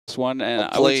one.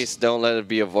 And please don't let it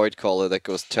be a void caller. That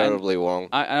goes terribly wrong.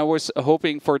 I was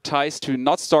hoping for Thijs to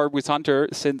not start with Hunter,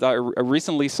 since I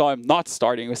recently saw him not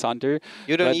starting with Hunter.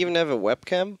 You don't even have a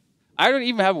webcam? I don't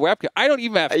even have a webcam. I don't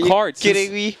even have cards. Are you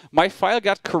kidding me? My file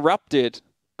got corrupted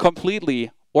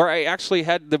completely. Or I actually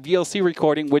had the VLC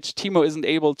recording, which Timo isn't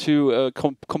able to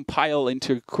compile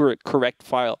into a correct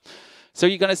file. So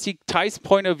you're going to see Thijs'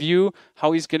 point of view,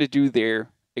 how he's going to do there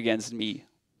against me.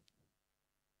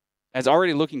 It's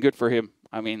already looking good for him.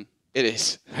 I mean, it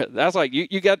is. That's like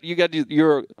you got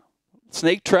your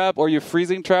snake trap or your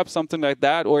freezing trap, something like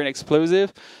that, or an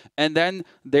explosive, and then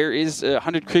there is a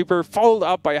 100 creeper followed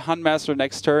up by a Huntmaster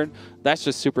next turn. That's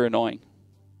just super annoying.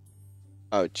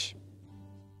 Ouch.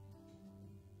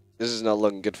 This is not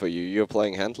looking good for you. You're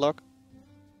playing handlock?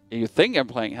 You think I'm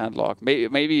playing handlock.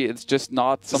 Maybe it's just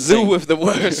not something. Zoo with the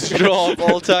worst draw of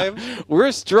all time.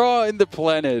 Worst draw in the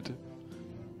planet.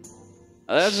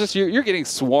 That's just, you're getting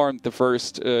swarmed the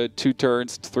first 2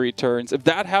 turns, 3 turns. If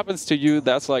that happens to you,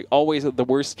 that's like always the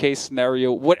worst case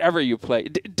scenario, whatever you play.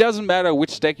 It doesn't matter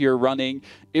which deck you're running.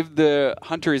 If the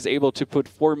Hunter is able to put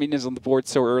 4 minions on the board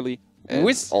so early. And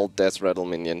with all Death Rattle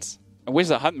minions. And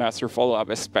with a Huntmaster follow-up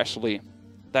especially.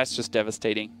 That's just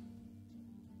devastating.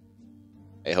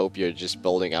 I hope you're just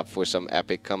building up for some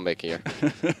epic comeback here.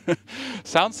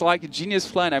 Sounds like a genius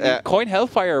plan. I mean, Coin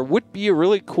Hellfire would be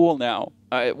really cool now.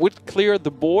 It would clear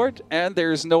the board, and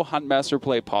there's no Huntmaster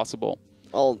play possible.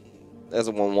 Well, as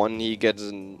a 1/1, he gets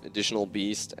an additional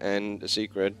beast and a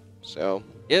secret, so...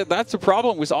 Yeah, that's the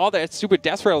problem with all that stupid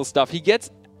Death Rattle stuff. He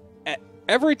gets...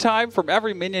 Every time, from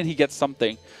every minion, he gets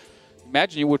something.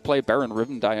 Imagine you would play Baron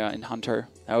Rivendire in Hunter.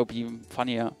 That would be even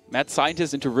funnier. Mad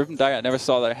Scientist into Rivendire, I never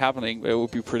saw that happening, but it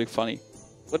would be pretty funny.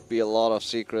 Would be a lot of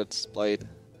secrets played.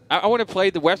 I want to play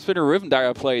the Web Spinner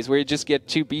Rivendire plays, where you just get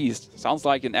 2 beasts. Sounds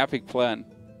like an epic plan.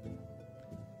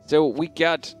 So we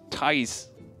got Thijs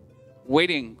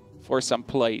waiting for some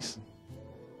plays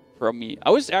from me. I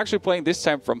was actually playing this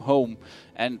time from home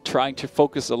and trying to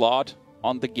focus a lot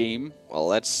on the game. Well,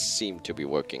 that seemed to be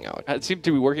working out. It seemed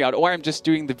to be working out. Or I'm just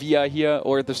doing the VIA here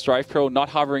or the Strive Pro, not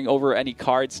hovering over any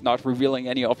cards, not revealing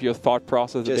any of your thought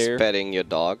process there. Just petting your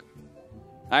dog.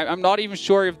 I'm not even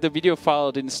sure if the video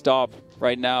file didn't stop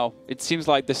right now. It seems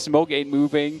like the smoke ain't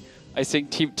moving. I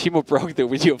think Timo broke the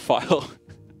video file.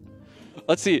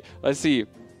 Let's see.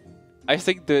 I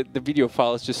think the video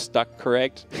file is just stuck,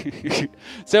 correct?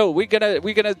 So we're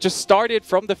gonna just start it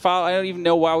from the file. I don't even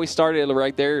know why we started it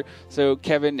right there. So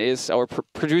Kevin is our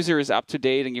producer is up to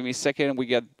date, and give me a second. We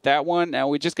got that one, and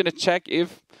we're just gonna check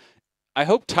if. I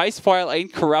hope Thijs' file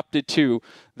ain't corrupted too.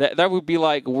 That would be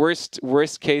like worst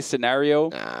case scenario.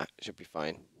 Nah, it should be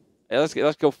fine. Yeah,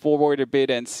 let's go forward a bit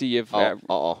and see if. Everything.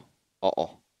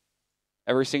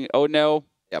 Oh no.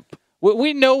 Yep.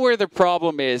 We know where the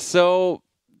problem is. So.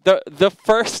 The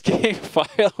first game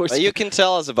file was... You can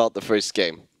tell us about the first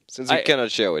game, since you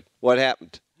cannot show it. What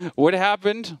happened? What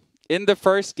happened in the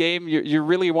first game? You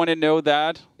really want to know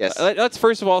that? Yes. Let's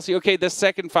first of all see, okay, the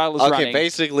second file is running. Okay,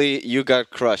 basically, you got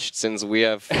crushed, since we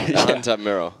have Hunter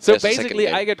Mirror. So basically,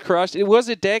 I got crushed. It was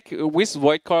a deck with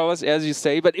Void Callers, as you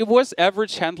say, but it was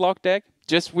average handlock deck,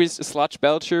 just with Sludge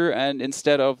Belcher, and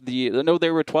instead of the... No,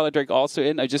 there were Twilight Drake also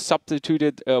in. I just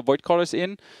substituted Void Callers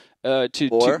in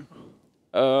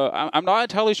I'm not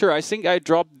entirely sure. I think I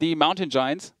dropped the Mountain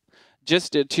Giants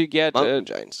just to get... Mountain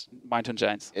Giants. Mountain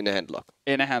Giants. In a handlock.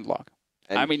 In a handlock.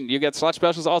 And I mean, you get Sludge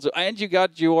Specials also. And you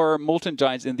got your Molten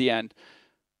Giants in the end.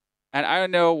 And I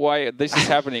don't know why this is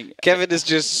happening. Kevin is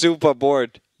just super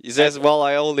bored. He says, well,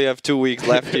 I only have 2 weeks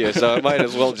left here, so I might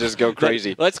as well just go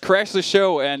crazy. Let's crash the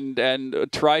show and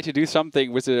try to do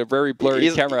something with a very blurry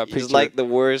camera picture. He's like the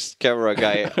worst camera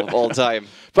guy of all time.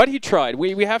 But he tried.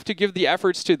 We have to give the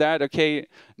efforts to that. Okay,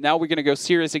 now we're going to go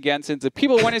serious again, since the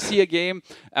people want to see a game.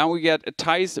 And we get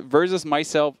Thijs versus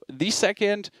myself the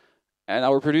second. And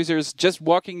our producer's just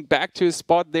walking back to his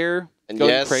spot there. And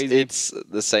yes, crazy. It's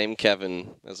the same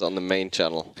Kevin as on the main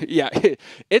channel. Yeah,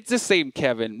 it's the same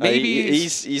Kevin. Maybe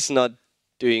he's not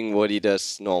doing what he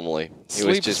does normally. He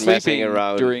was just messing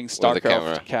around during StarCraft with the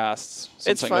camera. Casts.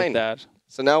 It's fine. Like that.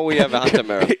 So now we have a Hunter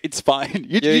Mirror. It's fine.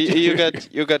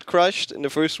 You got crushed in the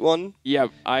first one. Yeah,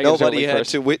 nobody had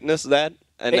to witness that,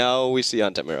 and now we see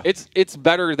Hunter Mirror. It's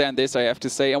better than this, I have to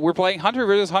say. And we're playing Hunter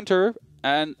versus Hunter.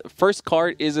 And first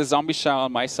card is a Zombie Shell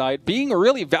on my side, being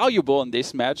really valuable in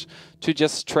this match to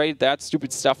just trade that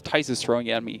stupid stuff Thijs is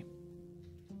throwing at me.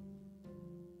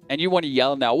 And you want to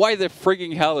yell now, why the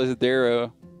frigging hell is there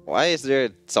why is there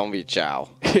a Zombie Chow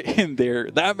in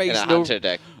there? That makes Hunter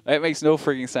deck. That makes no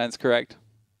frigging sense, correct?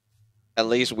 At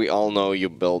least we all know you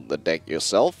build the deck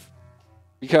yourself.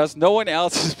 because no one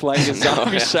else is playing a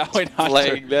zombie shell in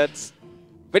Hunter.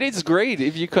 But it's great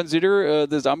if you consider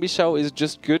the zombie shell is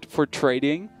just good for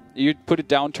trading. You put it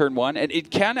down turn 1, and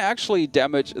it can actually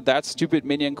damage that stupid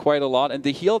minion quite a lot, and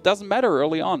the heal doesn't matter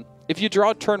early on. If you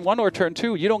draw turn 1 or turn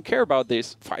 2, you don't care about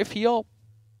this. 5 heal.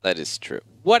 That is true.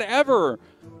 Whatever.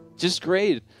 Just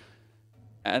great.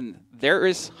 And there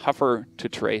is Huffer to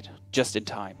trade just in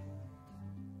time.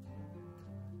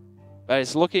 But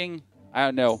it's looking, I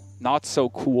don't know, not so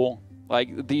cool.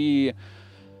 Like the...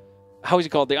 How is it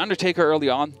called? The Undertaker early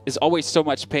on is always so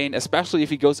much pain, especially if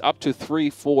he goes up to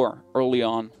 3-4 early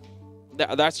on.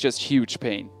 That's just huge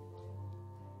pain.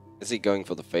 Is he going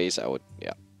for the face? I would,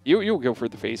 yeah. You would go for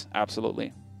the face,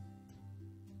 absolutely.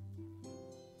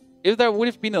 If that would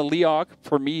have been a Leok,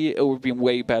 for me, it would have been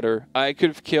way better. I could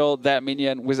have killed that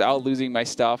minion without losing my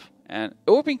stuff, and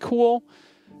it would have been cool.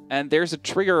 And there's a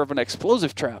trigger of an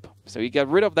explosive trap. So you get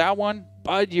rid of that one,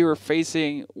 but you're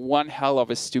facing one hell of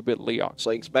a stupid Leok.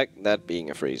 So expect that being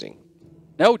a freezing.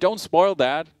 No, don't spoil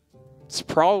that. It's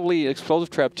probably explosive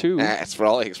trap too. It's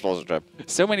probably explosive trap.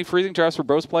 So many freezing traps for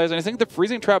both players, and I think the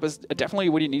freezing trap is definitely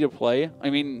what you need to play. I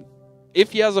mean,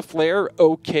 if he has a flare,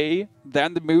 okay,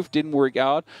 then the move didn't work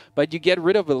out, but you get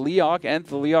rid of a Leok, and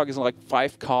the Leok is like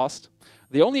 5 cost.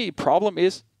 The only problem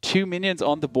is 2 minions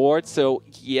on the board, so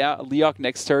yeah, Leok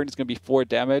next turn is going to be 4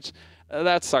 damage.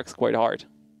 That sucks quite hard.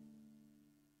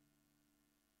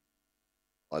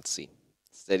 Let's see.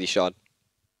 Steady shot.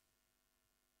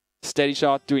 Steady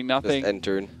shot, doing nothing. Just end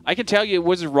turn. I can tell you it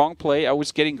was a wrong play. I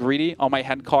was getting greedy on my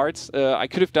hand cards. I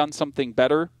could have done something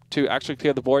better to actually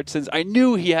clear the board since I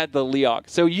knew he had the Leok.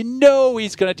 So you know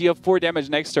he's going to deal 4 damage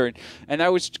next turn. And I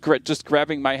was just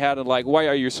grabbing my head and like, why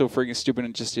are you so freaking stupid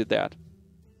and just did that?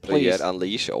 Please. So you had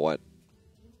Unleash or what?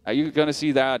 Are you going to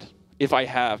see that if I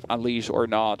have Unleash or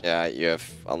not? Yeah, you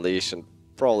have Unleash and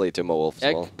probably Timo Wolf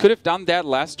as well. Could have done that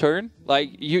last turn. Like,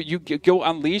 you go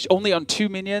Unleash only on 2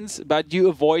 minions, but you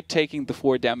avoid taking the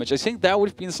 4 damage. I think that would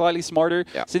have been slightly smarter,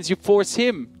 since you force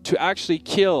him to actually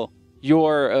kill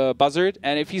your Buzzard,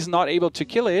 and if he's not able to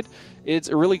kill it, it's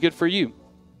really good for you.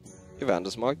 You have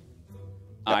Anders Mark?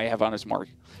 I have Anders Mark.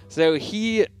 So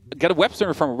he got a web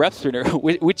spinner from a web spinner,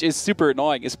 which is super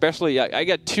annoying, especially I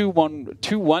got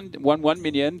 2-1-1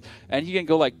 minion, and he can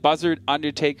go like Buzzard,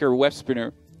 Undertaker, web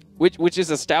spinner. Which is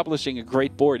establishing a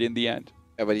great board in the end.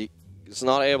 Yeah, but he's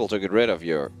not able to get rid of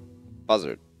your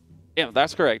Buzzard. Yeah,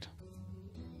 that's correct.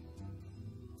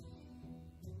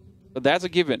 But that's a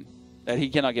given, that he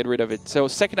cannot get rid of it. So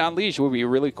second Unleash would be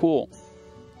really cool.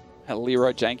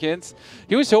 Leroy Jenkins.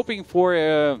 He was hoping for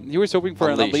an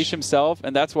Unleash himself,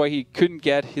 and that's why he couldn't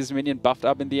get his minion buffed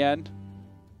up in the end.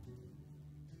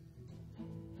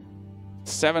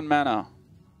 7 mana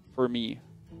for me.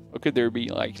 What could there be?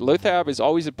 Like, Lothab is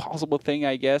always a possible thing,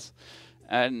 I guess.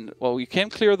 And, well, you can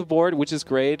clear the board, which is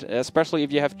great, especially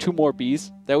if you have 2 more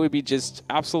Bs. That would be just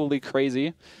absolutely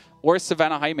crazy. Or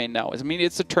Savannah Highmane now. I mean,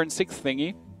 it's a turn 6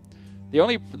 thingy.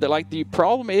 The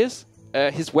problem is,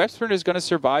 his web spinner is going to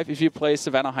survive if you play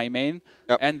Savannah Highmane,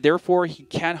 and therefore he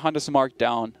can't Hunter's Mark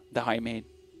down the Highmane,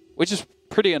 which is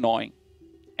pretty annoying.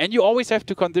 And you always have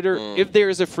to consider, if there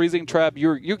is a freezing trap,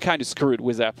 you're kind of screwed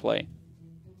with that play.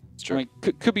 True. I mean,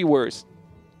 could be worse.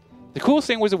 The coolest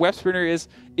thing with a web spinner is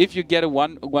if you get a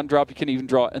one drop, you can even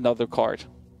draw another card.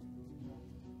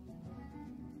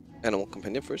 Animal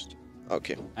Companion first?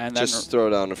 Okay. And then just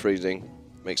throw down a freezing.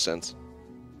 Makes sense.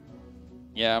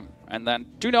 Yeah, and then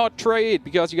do not trade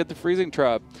because you get the freezing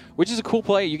trap, which is a cool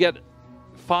play. You get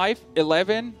 5,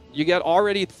 11, you get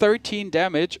already 13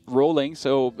 damage rolling,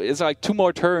 so it's like 2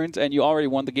 more turns and you already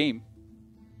won the game.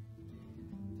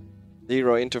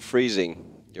 Leroy into freezing.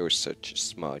 You're such a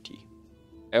smarty.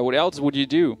 What else would you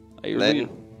do? Then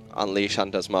Unleash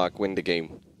Hunter's Mark, win the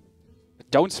game.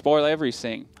 Don't spoil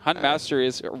everything. Huntmaster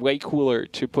is way cooler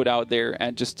to put out there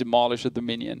and just demolish the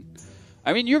minion.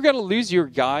 I mean, you're going to lose your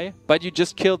guy, but you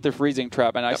just killed the freezing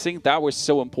trap, and I think that was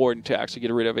so important to actually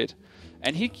get rid of it.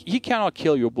 And he cannot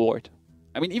kill your board.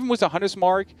 I mean, even with a Hunter's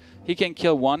Mark, he can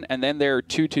kill 1, and then there are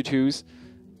 2 2/2s.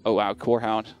 Oh, wow,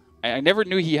 Corehound. I never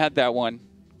knew he had that one.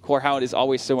 Corehound is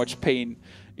always so much pain.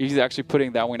 He's actually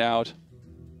putting that one out.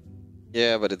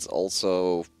 Yeah, but it's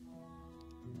also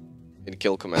in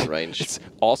kill command range. It's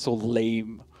also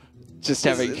lame. Just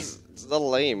having... It's not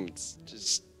lame. It's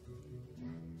just...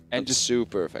 And just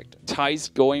super effective. Ty's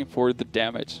going for the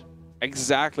damage.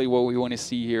 Exactly what we want to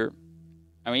see here.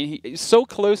 I mean, he's so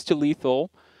close to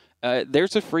lethal.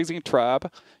 There's a freezing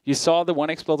trap. You saw the 1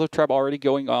 explosive trap already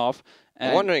going off.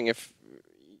 I'm wondering if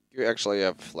you actually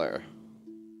have Flare.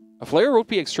 A Flare would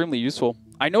be extremely useful.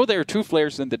 I know there are 2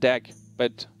 Flares in the deck,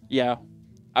 but yeah.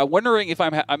 I'm wondering if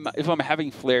I'm having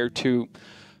Flare to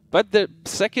But the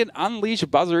second Unleash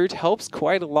Buzzard helps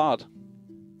quite a lot.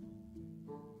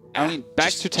 I mean,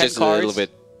 back to 10 just cards. a little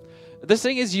bit. The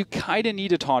thing is, you kind of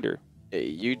need a Taunter.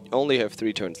 You only have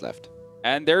 3 turns left.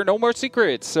 And there are no more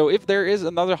secrets. So if there is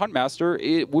another Huntmaster,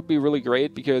 it would be really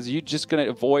great because you're just going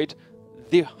to avoid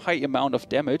the high amount of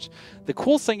damage. The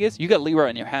cool thing is you got Leroy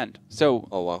in your hand. So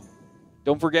oh, wow.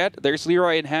 Don't forget, there's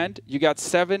Leroy in hand. You got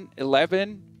 7,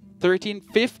 11, 13,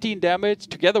 15 damage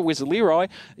together with Leroy.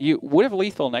 You would have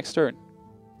lethal next turn.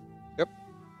 Yep.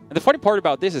 And the funny part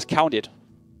about this is count it.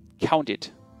 Count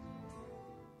it.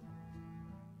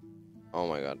 Oh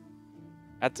my god.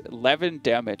 That's 11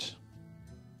 damage.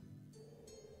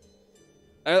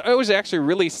 I was actually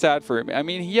really sad for him. I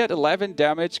mean, he had 11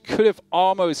 damage, could have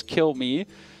almost killed me.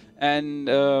 And,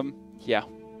 yeah.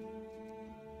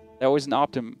 That was an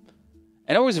optimum.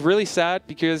 And I was really sad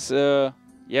because,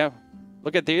 yeah,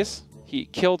 look at this. He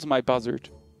killed my Buzzard.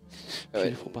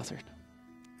 Beautiful Buzzard.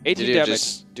 80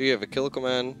 damage. Do you have a kill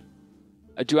command?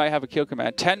 Do I have a kill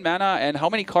command? 10 mana, and how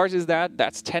many cards is that?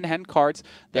 That's 10 hand cards.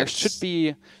 There should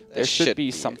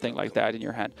be something like that in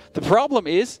your hand. The problem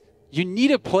is, you need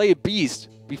to play a beast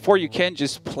before you can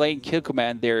just play kill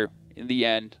command there in the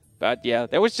end. But yeah,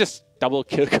 that was just double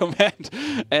kill command.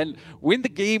 And win the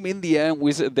game in the end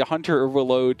with the Hunter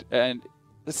Overload. And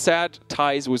the sad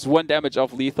ties was 1 damage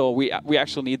off lethal. We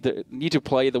actually need to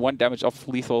play the 1 damage off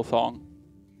lethal Thong.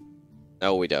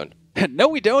 No, we don't. No,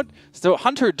 we don't. So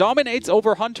Hunter dominates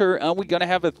over Hunter, and we're gonna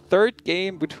have a 3rd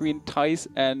game between Thijs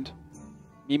and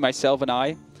me, myself, and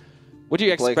I. What do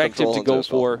you expect him to go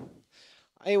for?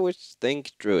 I would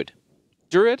think Druid.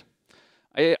 Druid?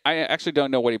 I actually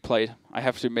don't know what he played, I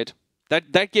have to admit.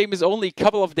 That game is only a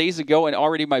couple of days ago, and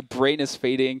already my brain is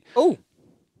fading. Oh!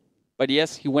 But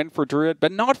yes, he went for Druid,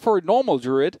 but not for a normal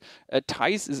Druid.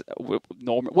 Thijs is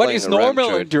normal. What is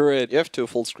normal in Druid? You have to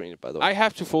full screen it, by the way. I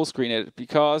have to full screen it,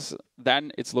 because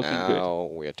then it's looking good. Now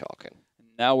we're talking.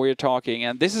 Now we're talking,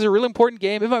 and this is a really important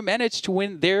game. If I manage to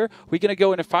win there, we're going to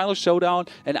go in a final showdown,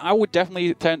 and I would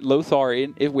definitely send Lothar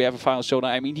in if we have a final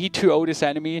showdown. I mean, he 2-0'd his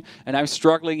enemy, and I'm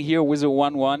struggling here with a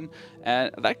 1-1,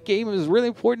 and that game is really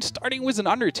important, starting with an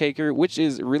Undertaker, which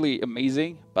is really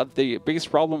amazing, but the biggest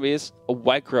problem is a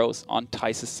White Growth on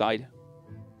Thijs' side.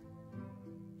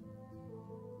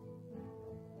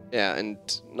 Yeah, and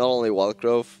not only Wild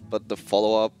Growth, but the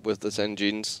follow-up with the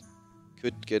Zenjins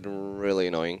could get really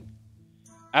annoying.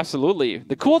 Absolutely.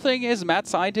 The cool thing is Mad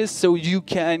Scientist, so you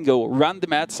can go run the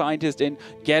Mad Scientist in,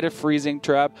 get a freezing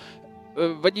trap.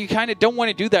 But you kind of don't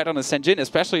want to do that on a Senjin,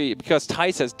 especially because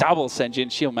Thijs has double Senjin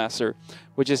Shieldmaster,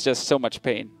 which is just so much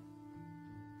pain.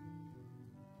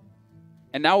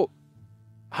 And now,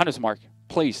 Hunter's Mark,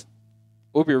 please.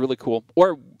 It would be really cool.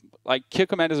 Or, like, kill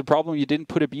command is a problem, you didn't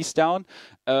put a beast down.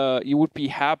 You would be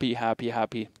happy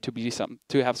to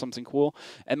have something cool.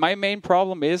 And my main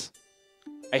problem is,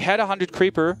 I had 100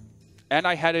 creeper, and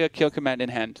I had a kill command in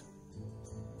hand.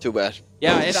 Too bad.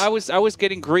 Yeah, and I was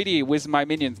getting greedy with my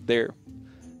minions there,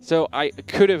 so I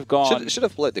could have gone. Should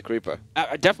have played the creeper.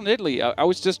 Definitely, I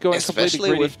was just going completely greedy.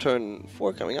 Especially with turn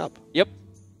 4 coming up. Yep.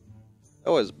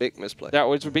 That was a big misplay. That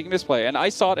was a big misplay, and I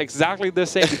saw it exactly the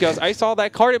same because I saw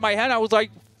that card in my hand. I was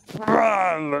like.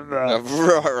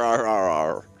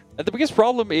 And the biggest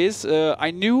problem is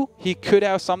I knew he could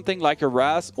have something like a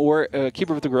Raz or a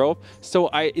Keeper of the Grove. So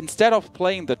instead of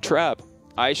playing the trap,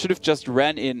 I should have just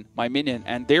ran in my minion.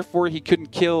 And therefore, he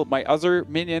couldn't kill my other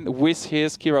minion with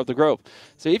his Keeper of the Grove.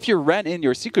 So if you ran in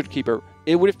your Secret Keeper,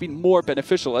 it would have been more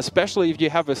beneficial, especially if you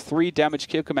have a 3 damage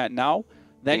kill command now.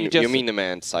 Then you mean the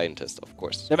Mad Scientist, of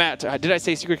course. The Mad. Did I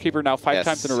say Secret Keeper now 5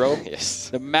 times in a row? Yes.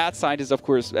 The Mad Scientist, of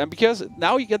course. And because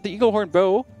now you get the Eaglehorn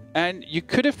Bow, and you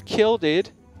could have killed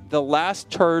it the last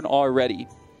turn already,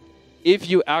 if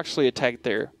you actually attacked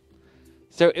there.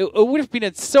 So it would have been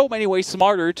in so many ways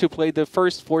smarter to play the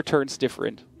first 4 turns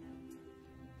different.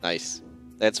 Nice.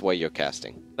 That's why you're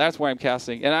casting. That's why I'm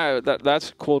casting. And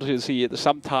that's cool to see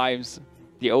sometimes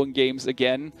the own games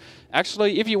again.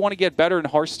 Actually, if you want to get better in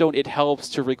Hearthstone, it helps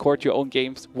to record your own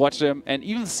games, watch them, and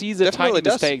even see the tiny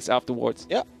mistakes afterwards.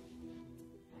 Yeah.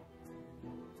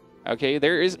 Okay,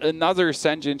 there is another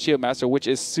Senjin Shieldmaster, which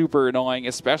is super annoying,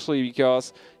 especially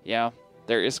because, yeah,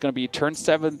 there is going to be turn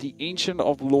 7, the Ancient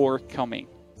of Lore coming.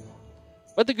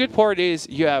 But the good part is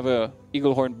you have a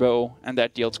Eaglehorn Bow, and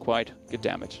that deals quite good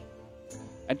damage.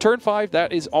 And turn 5,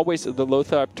 that is always the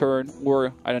Lothar turn,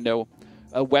 or, I don't know,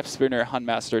 a Web Spinner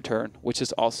Huntmaster turn, which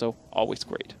is also always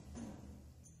great.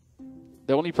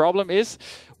 The only problem is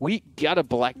we got a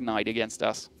Black Knight against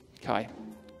us. Kai,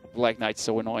 Black Knight's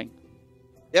so annoying.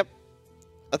 Yep.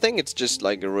 I think it's just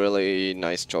like a really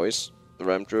nice choice, the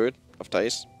Ram Druid of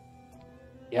Thijs.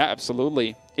 Yeah,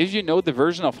 absolutely. if you know the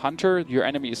version of Hunter your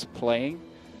enemy is playing,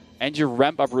 and you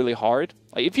ramp up really hard,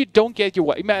 like if you don't get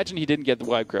your, imagine he didn't get the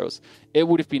Wild Growth, it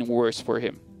would have been worse for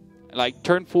him. Like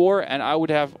turn 4, and I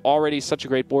would have already such a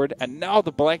great board, and now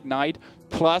the Black Knight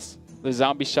plus the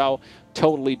Zombie Shao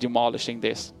totally demolishing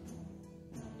this.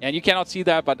 And you cannot see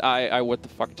that, but I what the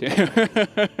fuck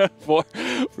to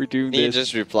for doing this. He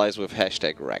just replies with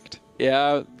 #wrecked.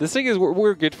 Yeah, the thing is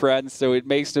we're good friends, so it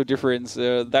makes no difference.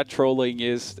 That trolling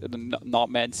is not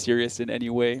meant serious in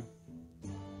any way.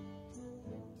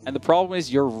 And the problem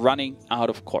is you're running out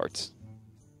of cards.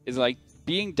 It's like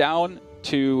being down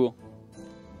to,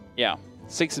 yeah,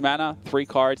 6 mana, 3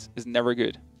 cards is never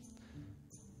good.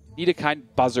 Need a kind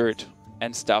buzzard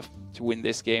and stuff to win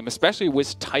this game, especially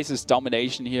with Thijs'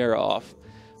 domination here of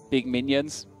big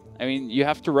minions. I mean, you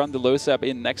have to run the Losap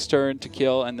in next turn to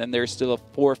kill, and then there's still a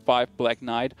 4 or 5 Black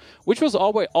Knight, which was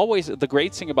always the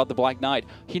great thing about the Black Knight.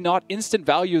 He not instant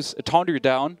values a taunter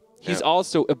down, he's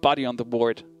also a buddy on the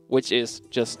board, which is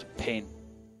just pain.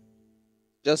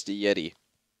 Just a Yeti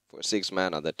for 6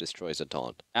 mana that destroys a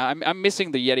taunt. I'm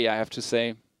missing the Yeti, I have to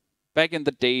say. Back in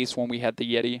the days when we had the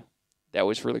Yeti, that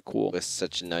was really cool. Was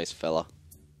such a nice fella.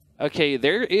 Okay,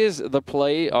 there is the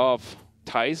play of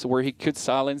Thijs where he could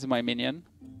silence my minion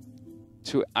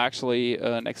to actually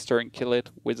next turn kill it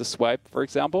with a swipe, for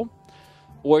example.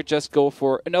 Or just go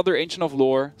for another Ancient of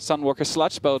Lore, Sunwalker,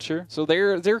 Sludge Belcher. So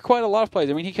there are quite a lot of plays.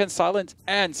 I mean, he can silence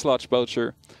and Sludge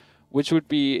Belcher, which would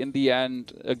be, in the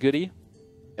end, a goodie.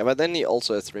 Yeah, but then he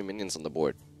also has 3 minions on the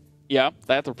board. Yeah,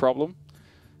 that's a problem.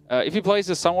 If he plays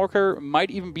the Sunwalker,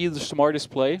 might even be the smartest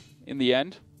play in the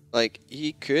end. Like,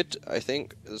 he could, I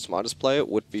think, the smartest play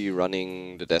would be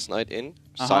running the Death Knight in,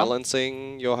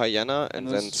 silencing your Hyena, and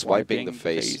then swiping the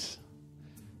face.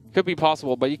 Could be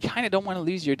possible, but you kind of don't want to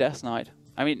lose your Death Knight.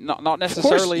 I mean, not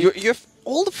necessarily. Of course, you have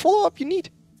all the follow-up you need.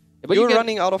 But you're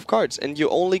running out of cards, and you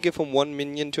only give him 1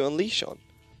 minion to unleash on.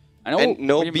 I know. And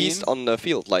no beast on the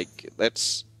field. Like,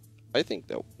 that's... I think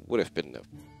that would have been the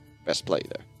best play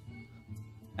there.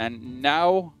 And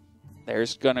now,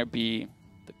 there's gonna be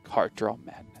the card draw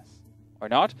madness. Or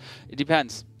not? It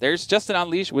depends. There's just an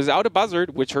Unleash without a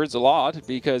Buzzard, which hurts a lot,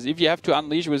 because if you have to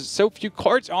Unleash with so few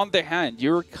cards on the hand,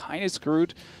 you're kind of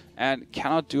screwed and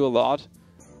cannot do a lot.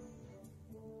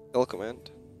 Kill command.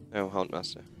 Oh,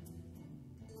 Houndmaster.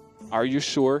 Are you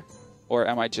sure? Or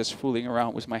am I just fooling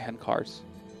around with my hand cards?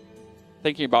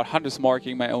 Thinking about Hunter's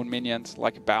marking my own minions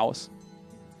like a Bows.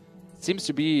 Seems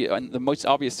to be the most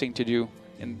obvious thing to do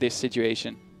in this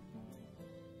situation.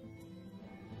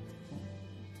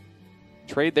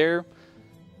 Trade there.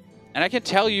 And I can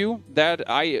tell you that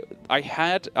I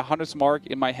had a Hunter's Mark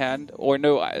in my hand, or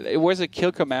no, it was a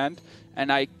kill command,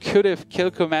 and I could have kill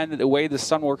commanded away the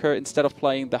Sunwalker instead of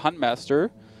playing the Huntmaster,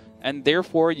 and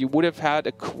therefore you would have had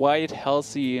a quite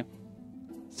healthy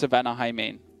Savannah High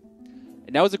main.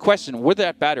 And that was the question, would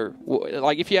that matter?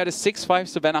 Like if you had a 6-5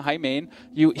 Savannah High main,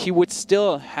 he would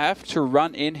still have to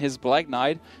run in his Black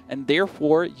Knight, and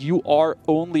therefore you are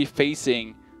only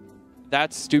facing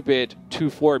that stupid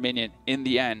 2-4 minion in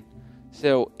the end.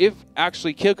 So if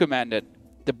actually kill commanded,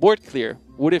 the board clear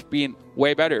would have been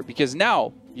way better, because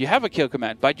now you have a kill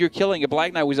command, but you're killing a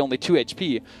Black Knight with only 2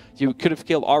 HP. You could have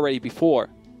killed already before.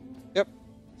 Yep.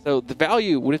 So the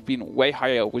value would have been way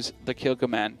higher with the kill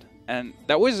command. And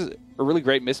that was a really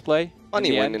great misplay.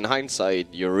 Funny when in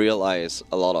hindsight you realize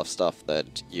a lot of stuff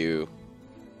that you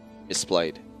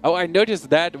misplayed. Oh, I noticed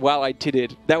that while I did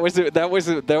it. That was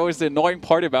the annoying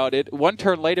part about it. 1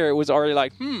 turn later, it was already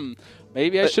like,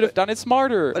 maybe I should have done it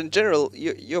smarter. In general,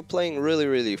 you're playing really,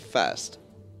 really fast.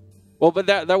 Well, but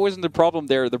that wasn't the problem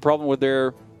there. The problem with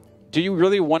there, do you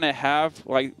really want to have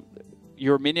like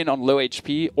your minion on low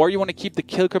HP, or you want to keep the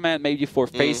kill command maybe for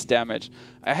face damage?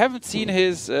 I haven't seen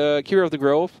his Keeper of the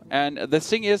Grove, and the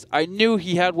thing is, I knew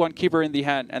he had 1 Keeper in the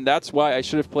hand, and that's why I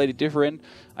should have played it different.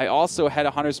 I also had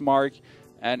a Hunter's Mark,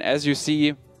 and as you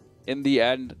see, in the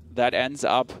end, that ends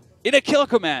up in a kill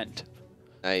command.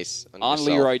 Nice. On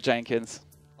Leroy Jenkins.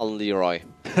 On Leroy.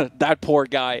 That poor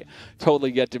guy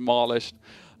totally get demolished.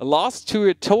 Lost to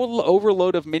a total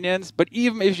overload of minions, but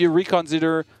even if you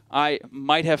reconsider, I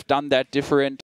might have done that different.